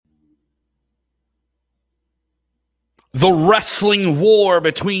The wrestling war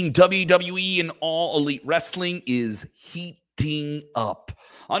between WWE and All Elite Wrestling is heating up.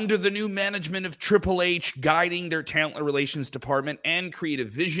 Under the new management of Triple H guiding their talent relations department and creative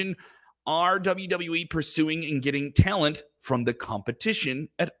vision, are WWE pursuing and getting talent from the competition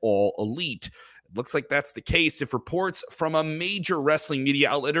at All Elite? It looks like that's the case if reports from a major wrestling media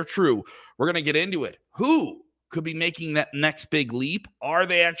outlet are true. We're going to get into it. Who could be making that next big leap? Are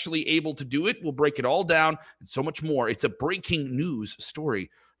they actually able to do it? We'll break it all down and so much more. It's a breaking news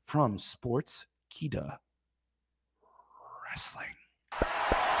story from Sportskeeda Wrestling.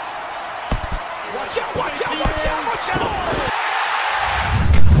 Watch out, watch out, watch out, watch out!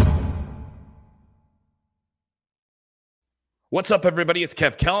 What's up, everybody? It's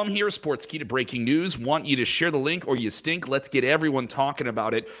Kev Kellum here, Sportskeeda Breaking News. Want you to share the link or you stink. Let's get everyone talking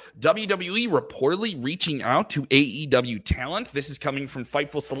about it. WWE reportedly reaching out to AEW talent. This is coming from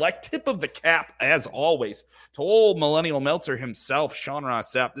Fightful Select. Tip of the cap, as always, to old Millennial Meltzer himself, Sean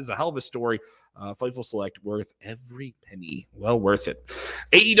Ross Sapp. This is a hell of a story. Fightful Select, worth every penny. Well worth it.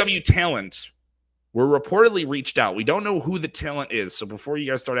 AEW talent were reportedly reached out. We don't know who the talent is. So before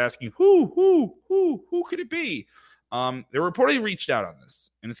you guys start asking, who could it be? They reportedly reached out on this,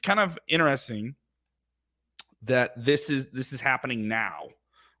 and it's kind of interesting that this is happening now,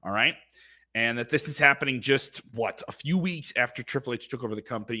 all right, and that this is happening just a few weeks after Triple H took over the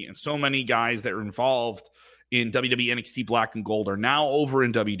company, and so many guys that are involved in WWE NXT Black and Gold are now over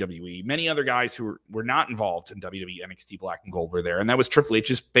in WWE. Many other guys who were not involved in WWE NXT Black and Gold were there, and that was Triple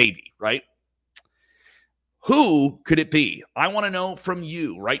H's baby, right? Who could it be? I want to know from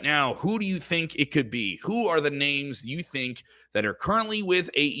you right now. Who do you think it could be? Who are the names you think that are currently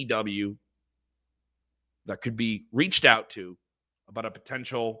with AEW that could be reached out to about a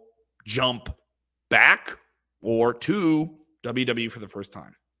potential jump back or to WWE for the first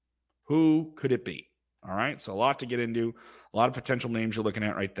time? Who could it be? All right, so a lot to get into, a lot of potential names you're looking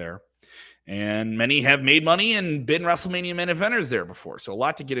at right there. And many have made money and been WrestleMania main eventers there before. So a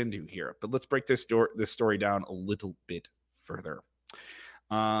lot to get into here. But let's break this story down a little bit further.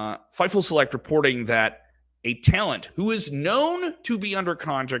 Fightful Select reporting that a talent who is known to be under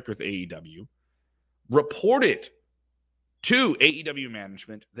contract with AEW reported to AEW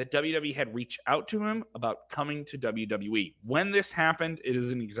management that WWE had reached out to him about coming to WWE. When this happened, it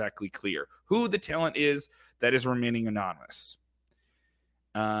isn't exactly clear who the talent is that is remaining anonymous.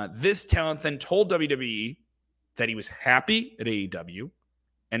 This talent then told WWE that he was happy at AEW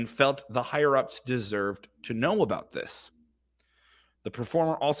and felt the higher-ups deserved to know about this. The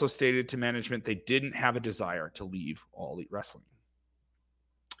performer also stated to management they didn't have a desire to leave All Elite Wrestling.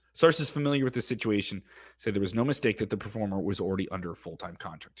 Sources familiar with the situation say there was no mistake that the performer was already under a full-time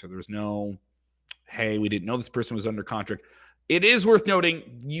contract. So there was no, hey, we didn't know this person was under contract. It is worth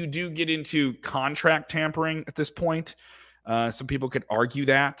noting you do get into contract tampering at this point. Some people could argue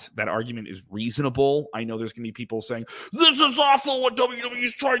that argument is reasonable. I know there's going to be people saying, this is awful what WWE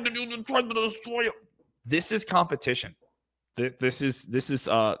is trying to do. They're trying to destroy it. This is competition. This is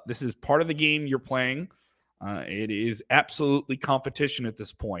part of the game you're playing. It is absolutely competition at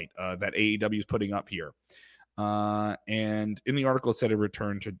this point that AEW is putting up here. And in the article, it said a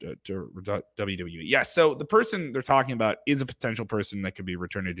return to WWE. Yeah, so the person they're talking about is a potential person that could be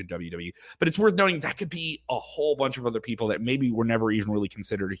returning to WWE. But it's worth noting that could be a whole bunch of other people that maybe were never even really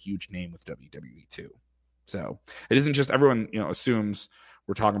considered a huge name with WWE too. So it isn't just everyone assumes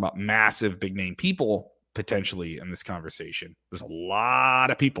we're talking about massive big name people potentially in this conversation. There's a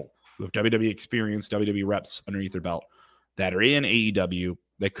lot of people who have WWE experience, WWE reps underneath their belt that are in AEW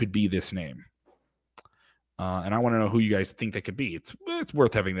that could be this name. And I want to know who you guys think that could be. It's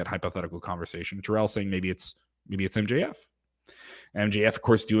worth having that hypothetical conversation. Terrell saying maybe it's MJF. MJF, of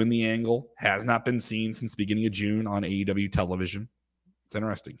course, doing the angle, has not been seen since the beginning of June on AEW television. It's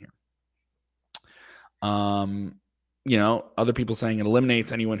interesting here. Other people saying it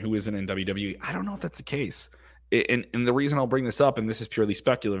eliminates anyone who isn't in WWE. I don't know if that's the case. And the reason I'll bring this up, and this is purely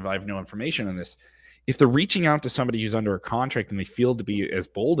speculative, I have no information on this. If they're reaching out to somebody who's under a contract and they feel to be as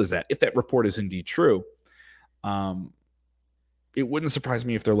bold as that, if that report is indeed true, it wouldn't surprise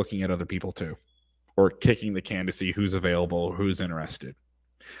me if they're looking at other people too, or kicking the can to see who's available, who's interested.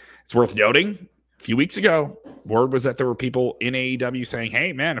 It's worth noting, a few weeks ago, word was that there were people in AEW saying,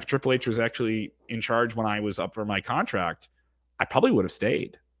 hey, man, if Triple H was actually in charge when I was up for my contract, I probably would have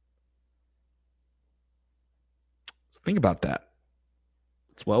stayed. So think about that.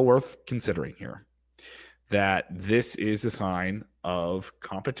 It's well worth considering here that this is a sign of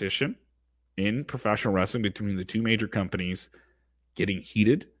competition in professional wrestling between the two major companies getting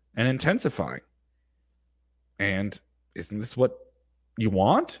heated and intensifying. And isn't this what you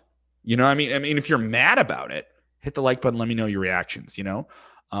want? I mean, if you're mad about it, hit the like button. Let me know your reactions,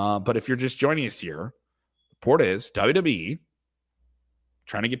 But if you're just joining us here, the report is WWE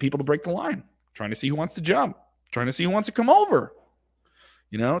trying to get people to break the line, trying to see who wants to jump, trying to see who wants to come over,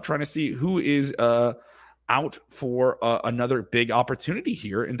 trying to see who is out for another big opportunity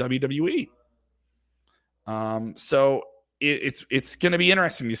here in WWE. So it's going to be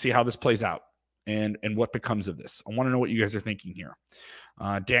interesting to see how this plays out and what becomes of this. I want to know what you guys are thinking here.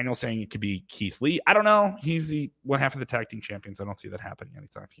 Daniel saying it could be Keith Lee. I don't know. He's the one half of the tag team champions. I don't see that happening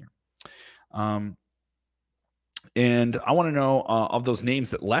anytime here. And I want to know of those names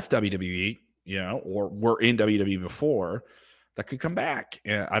that left WWE, or were in WWE before that could come back.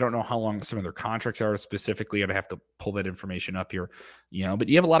 I don't know how long some of their contracts are specifically. I'd have to pull that information up here, but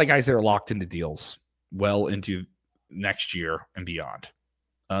you have a lot of guys that are locked into deals well into next year and beyond.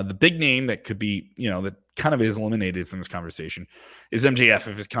 The big name that could be, that kind of is eliminated from this conversation is MJF.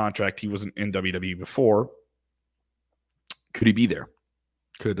 If his contract, he wasn't in WWE before, could he be there?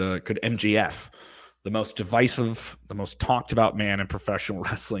 Could MJF, the most divisive, the most talked about man in professional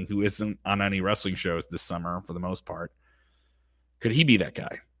wrestling who isn't on any wrestling shows this summer for the most part, could he be that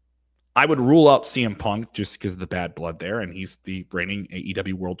guy? I would rule out CM Punk just because of the bad blood there, and he's the reigning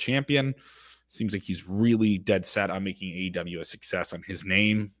AEW world champion. Seems like he's really dead set on making AEW a success on his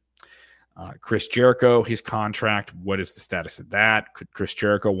name. Chris Jericho, his contract, what is the status of that? Could Chris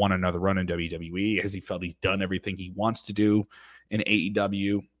Jericho want another run in WWE? Has he felt he's done everything he wants to do in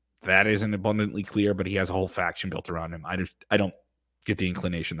AEW? That isn't abundantly clear, but he has a whole faction built around him. I don't get the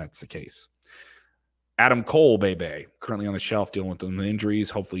inclination that's the case. Adam Cole, baby, currently on the shelf dealing with the injuries.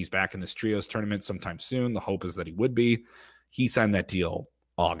 Hopefully he's back in this trios tournament sometime soon. The hope is that he would be. He signed that deal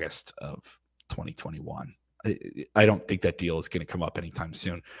August of 2021. I don't think that deal is going to come up anytime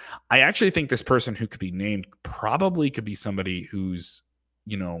soon. I actually think this person who could be named probably could be somebody who's,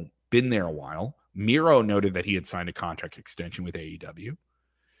 been there a while. Miro noted that he had signed a contract extension with AEW.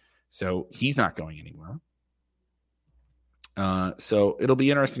 So he's not going anywhere. So it'll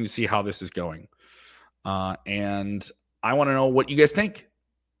be interesting to see how this is going. And I want to know what you guys think.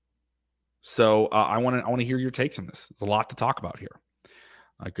 So I want to hear your takes on this. There's a lot to talk about here.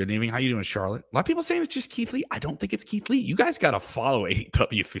 Good evening. How you doing, Charlotte? A lot of people saying it's just Keith Lee. I don't think it's Keith Lee. You guys got to follow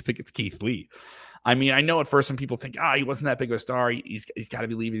AEW if you think it's Keith Lee. I mean, I know at first some people think, he wasn't that big of a star. He's got to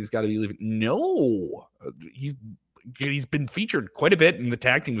be leaving. He's got to be leaving. No, he's been featured quite a bit in the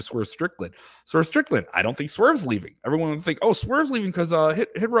tag team with Swerve Strickland. I don't think Swerve's leaving. Everyone would think, Swerve's leaving because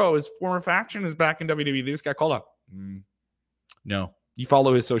Hit-Row, his former faction, is back in WWE. They just got called up. No. You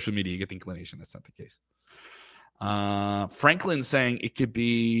follow his social media, you get the inclination that's not the case. Franklin saying it could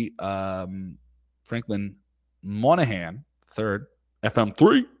be Franklin Monahan, third,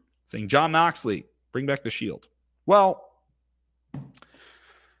 FM3, saying Jon Moxley, bring back the Shield. Well,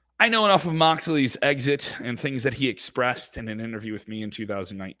 I know enough of Moxley's exit and things that he expressed in an interview with me in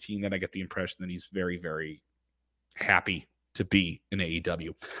 2019 that I get the impression that he's very, very happy to be in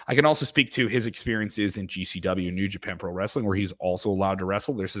AEW. I can also speak to his experiences in GCW, New Japan Pro Wrestling, where he's also allowed to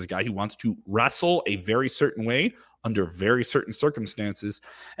wrestle. This is a guy who wants to wrestle a very certain way under very certain circumstances.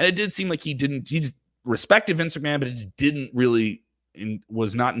 And it did seem like he just respected Vince McMahon, but it just didn't really,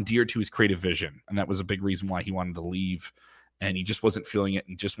 was not endeared to his creative vision. And that was a big reason why he wanted to leave. And he just wasn't feeling it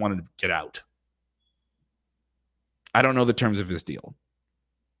and just wanted to get out. I don't know the terms of his deal.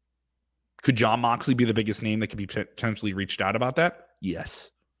 Could Jon Moxley be the biggest name that could be potentially reached out about that?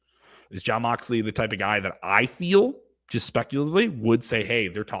 Yes. Is Jon Moxley the type of guy that I feel, just speculatively, would say, hey,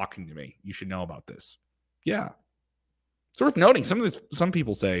 they're talking to me. You should know about this. Yeah. It's worth noting. Some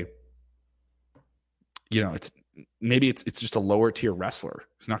people say, it's just a lower tier wrestler.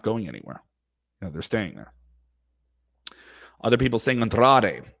 It's not going anywhere. They're staying there. Other people saying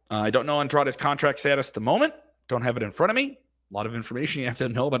Andrade. I don't know Andrade's contract status at the moment. Don't have it in front of me. A lot of information you have to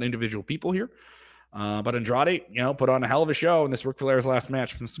know about individual people here. But Andrade, put on a hell of a show in this Ric Flair's last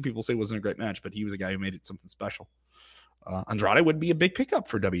match. Some people say it wasn't a great match, but he was a guy who made it something special. Andrade would be a big pickup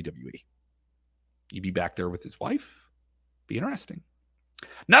for WWE. He'd be back there with his wife. Be interesting.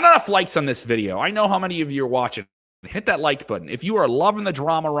 Not enough likes on this video. I know how many of you are watching. Hit that like button. If you are loving the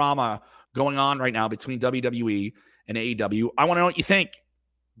drama-rama going on right now between WWE and AEW, I want to know what you think.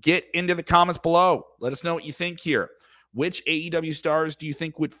 Get into the comments below. Let us know what you think here. Which AEW stars do you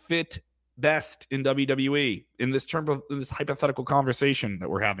think would fit best in WWE in this hypothetical conversation that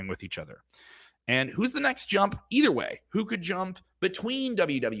we're having with each other? And who's the next jump either way? Who could jump between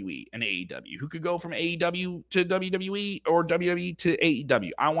WWE and AEW? Who could go from AEW to WWE or WWE to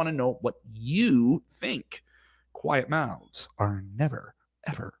AEW? I want to know what you think. Quiet mouths are never,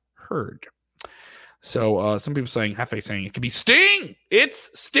 ever heard. So some people saying, Hefe saying it could be Sting.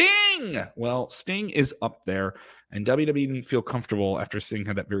 It's Sting. Well, Sting is up there, and WWE didn't feel comfortable after Sting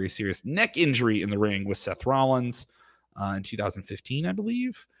had that very serious neck injury in the ring with Seth Rollins in 2015, I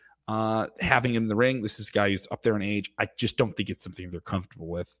believe. Having him in the ring, this is a guy who's up there in age. I just don't think it's something they're comfortable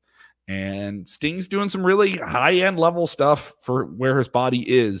with. And Sting's doing some really high-end level stuff for where his body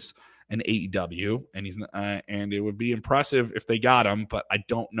is in AEW, and it would be impressive if they got him, but I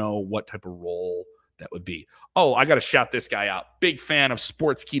don't know what type of role that would be. Oh, I got to shout this guy out. Big fan of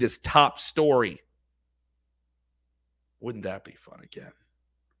Sportskeeda's top story. Wouldn't that be fun again?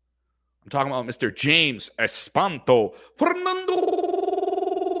 I'm talking about Mr. James Espanto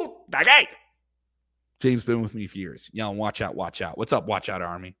Fernando. James been with me for years. Y'all, watch out, watch out. What's up, Watch Out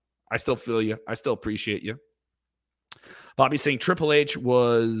Army? I still feel you. I still appreciate you. Bobby saying Triple H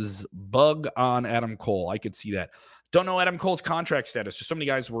was bug on Adam Cole. I could see that. Don't know Adam Cole's contract status. There's so many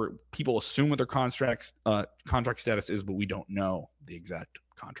guys where people assume what their contract status is, but we don't know the exact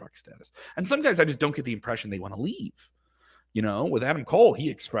contract status. And some guys, I just don't get the impression they want to leave. You know, with Adam Cole, he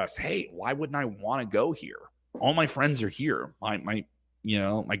expressed, "Hey, why wouldn't I want to go here? All my friends are here. My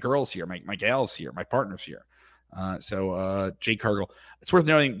girl's here. My gal's here. My partner's here." So Jake Cargill, it's worth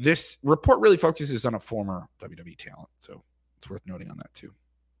noting this report really focuses on a former WWE talent. So it's worth noting on that too.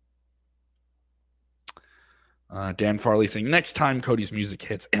 Dan Farley saying, next time Cody's music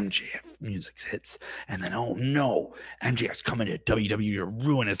hits, MJF music hits. And then, oh no, MJF's coming to WWE to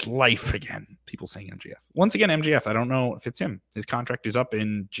ruin his life again. People saying MJF. Once again, MJF, I don't know if it's him. His contract is up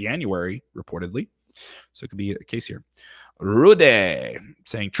in January, reportedly. So it could be a case here. Rude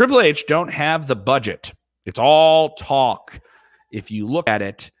saying, Triple H don't have the budget. It's all talk. If you look at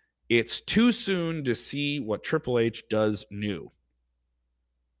it, it's too soon to see what Triple H does new.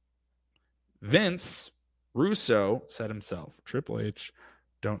 Vince Russo said himself, Triple H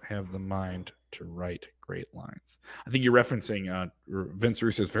don't have the mind to write great lines. I think you're referencing Vince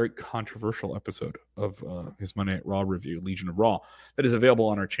Russo's very controversial episode of his Monday Night Raw review, Legion of Raw, that is available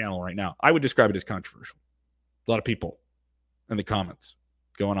on our channel right now. I would describe it as controversial. A lot of people in the comments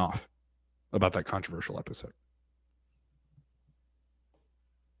going off about that controversial episode.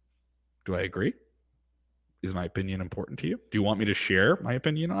 Do I agree? Is my opinion important to you? Do you want me to share my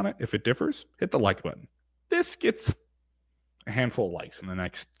opinion on it? If it differs, hit the like button. This gets a handful of likes in the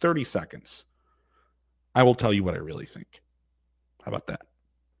next 30 seconds. I will tell you what I really think. How about that?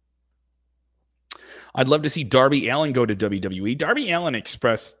 I'd love to see Darby Allin go to WWE. Darby Allin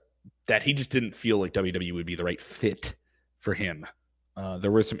expressed that he just didn't feel like WWE would be the right fit for him.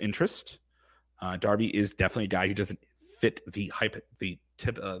 There was some interest. Darby is definitely a guy who doesn't fit the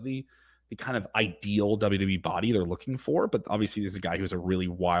kind of ideal WWE body they're looking for. But obviously, this is a guy who has a really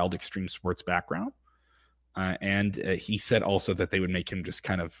wild extreme sports background. And he said also that they would make him just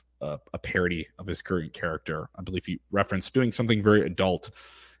kind of a parody of his current character. I believe he referenced doing something very adult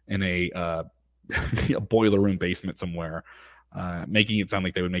in a boiler room basement somewhere, making it sound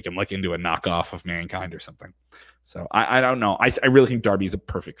like they would make him like into a knockoff of Mankind or something. So I don't know. I really think Darby's a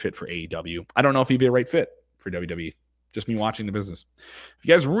perfect fit for AEW. I don't know if he'd be a right fit for WWE. Just me watching the business. If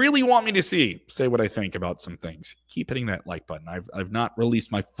you guys really want me to say what I think about some things, keep hitting that like button. I've not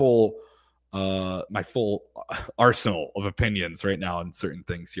released my full arsenal of opinions right now on certain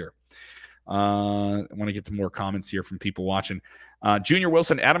things here. I want to get to more comments here from people watching. Junior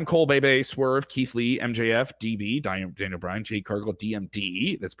Wilson, Adam Cole, Bebe, Swerve, Keith Lee, MJF, DB, Daniel Bryan, Jake Cargill,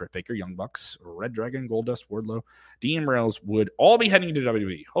 DMD, that's Britt Baker, Young Bucks, Red Dragon, Goldust, Wardlow, Dean Rails would all be heading to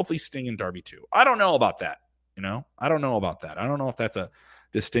WWE. Hopefully Sting and Darby too. I don't know about that. I don't know about that. I don't know if that's a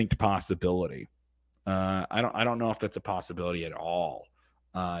distinct possibility. I don't know if that's a possibility at all.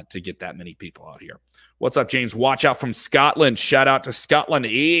 To get that many people out here. What's up, James? Watch out from Scotland. Shout out to Scotland.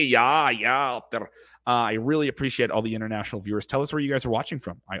 Yeah, up there. I really appreciate all the international viewers. Tell us where you guys are watching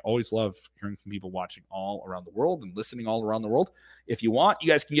from. I always love hearing from people watching all around the world and listening all around the world. If you want, you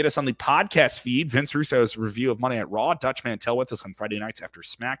guys can get us on the podcast feed. Vince Russo's review of Monday Night Raw. Dutch Mantel with us on Friday nights after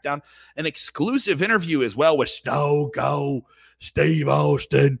SmackDown. An exclusive interview as well with Steve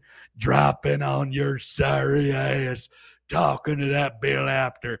Austin dropping on your sorry ass. Talking to that Bill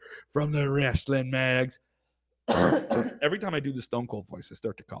Apter from the Wrestling Mags. Every time I do the Stone Cold voice, I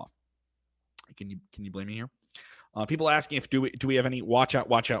start to cough. Can you blame me here? People asking if do we have any watch out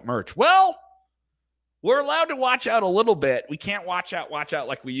merch? Well, we're allowed to watch out a little bit. We can't watch out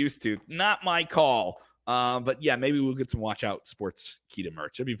like we used to. Not my call. But yeah, maybe we'll get some watch out Sportskeeda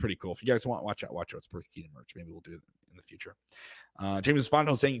merch. That'd be pretty cool. If you guys want watch out Sportskeeda merch, maybe we'll do it in the future. James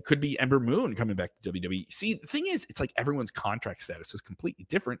Esposito saying it could be Ember Moon coming back to WWE. See, the thing is, it's like everyone's contract status is completely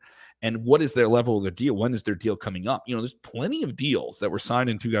different. And what is their level of their deal? When is their deal coming up? There's plenty of deals that were signed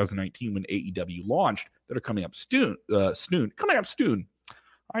in 2019 when AEW launched that are coming up soon. Coming up soon.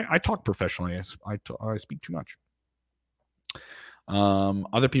 I talk professionally. I speak too much.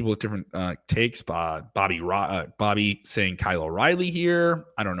 Other people with different takes. Bobby saying Kyle O'Reilly here.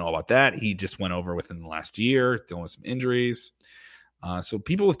 I don't know about that. He just went over within the last year, dealing with some injuries. So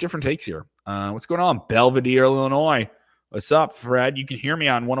people with different takes here. What's going on? Belvedere, Illinois. What's up, Fred? You can hear me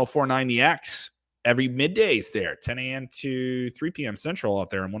on 104.9 The X every middays there, 10 a.m. to 3 p.m. Central out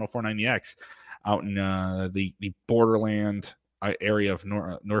there on 104.9 The X out in the borderland area of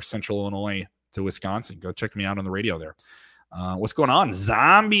north central Illinois to Wisconsin. Go check me out on the radio there. What's going on?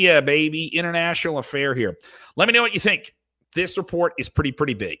 Zambia, baby. International affair here. Let me know what you think. This report is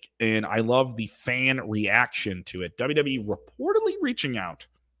pretty big, and I love the fan reaction to it. WWE reportedly reaching out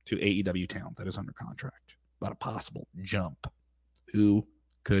to AEW talent that is under contract about a possible jump. Who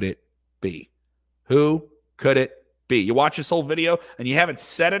could it be? Who could it be? You watch this whole video and you haven't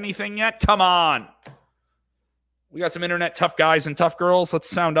said anything yet? Come on. We got some internet tough guys and tough girls. Let's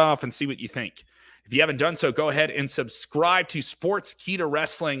sound off and see what you think. If you haven't done so, go ahead and subscribe to Sportskeeda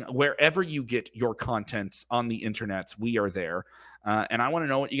Wrestling wherever you get your content on the internet. We are there. And I want to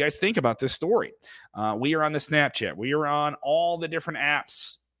know what you guys think about this story. We are on the Snapchat. We are on all the different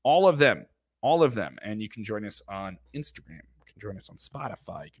apps, all of them. And you can join us on Instagram. You can join us on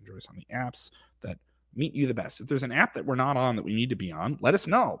Spotify. You can join us on the apps that meet you the best. If there's an app that we're not on that we need to be on, let us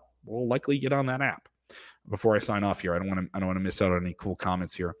know. We'll likely get on that app. Before I sign off here, I don't want to miss out on any cool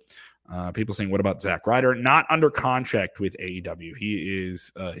comments here. People saying, what about Zack Ryder? Not under contract with AEW. He is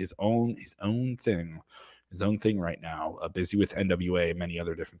his own thing right now. Busy with NWA and many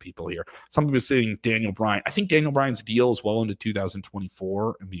other different people here. Some people are saying Daniel Bryan. I think Daniel Bryan's deal is well into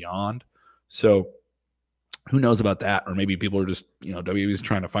 2024 and beyond. So who knows about that? Or maybe people are just, WWE is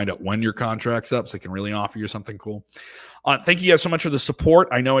trying to find out when your contract's up so they can really offer you something cool. Thank you guys so much for the support.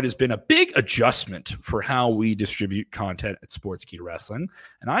 I know it has been a big adjustment for how we distribute content at Sportskeeda Wrestling,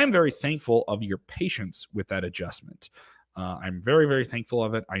 and I am very thankful of your patience with that adjustment. I'm very, very thankful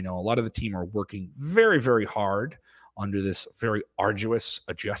of it. I know a lot of the team are working very, very hard under this very arduous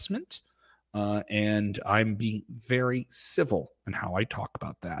adjustment. And I'm being very civil in how I talk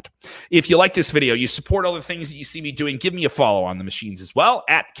about that. If you like this video, you support all the things that you see me doing, give me a follow on the machines as well,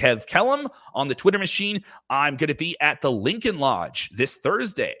 at Kev Kellum on the Twitter machine. I'm going to be at the Lincoln Lodge this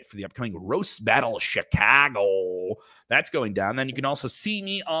Thursday for the upcoming Roast Battle Chicago. That's going down. Then you can also see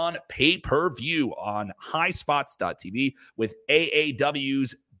me on pay-per-view on highspots.tv with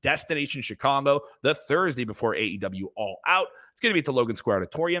AAW's Destination Chicago the Thursday before AEW All Out. It's going to be at the Logan Square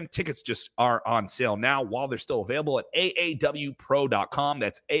Auditorium. Tickets just are on sale now while they're still available at aawpro.com.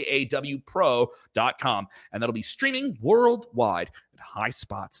 That's aawpro.com. And that'll be streaming worldwide at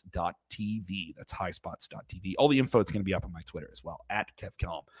highspots.tv. That's highspots.tv. All the info is going to be up on my Twitter as well, at Kev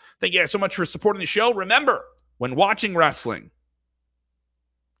Kellum. Thank you guys so much for supporting the show. Remember, when watching wrestling,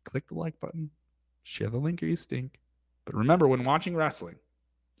 click the like button, share the link or you stink. But remember, when watching wrestling,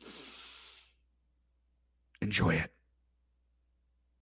 enjoy it.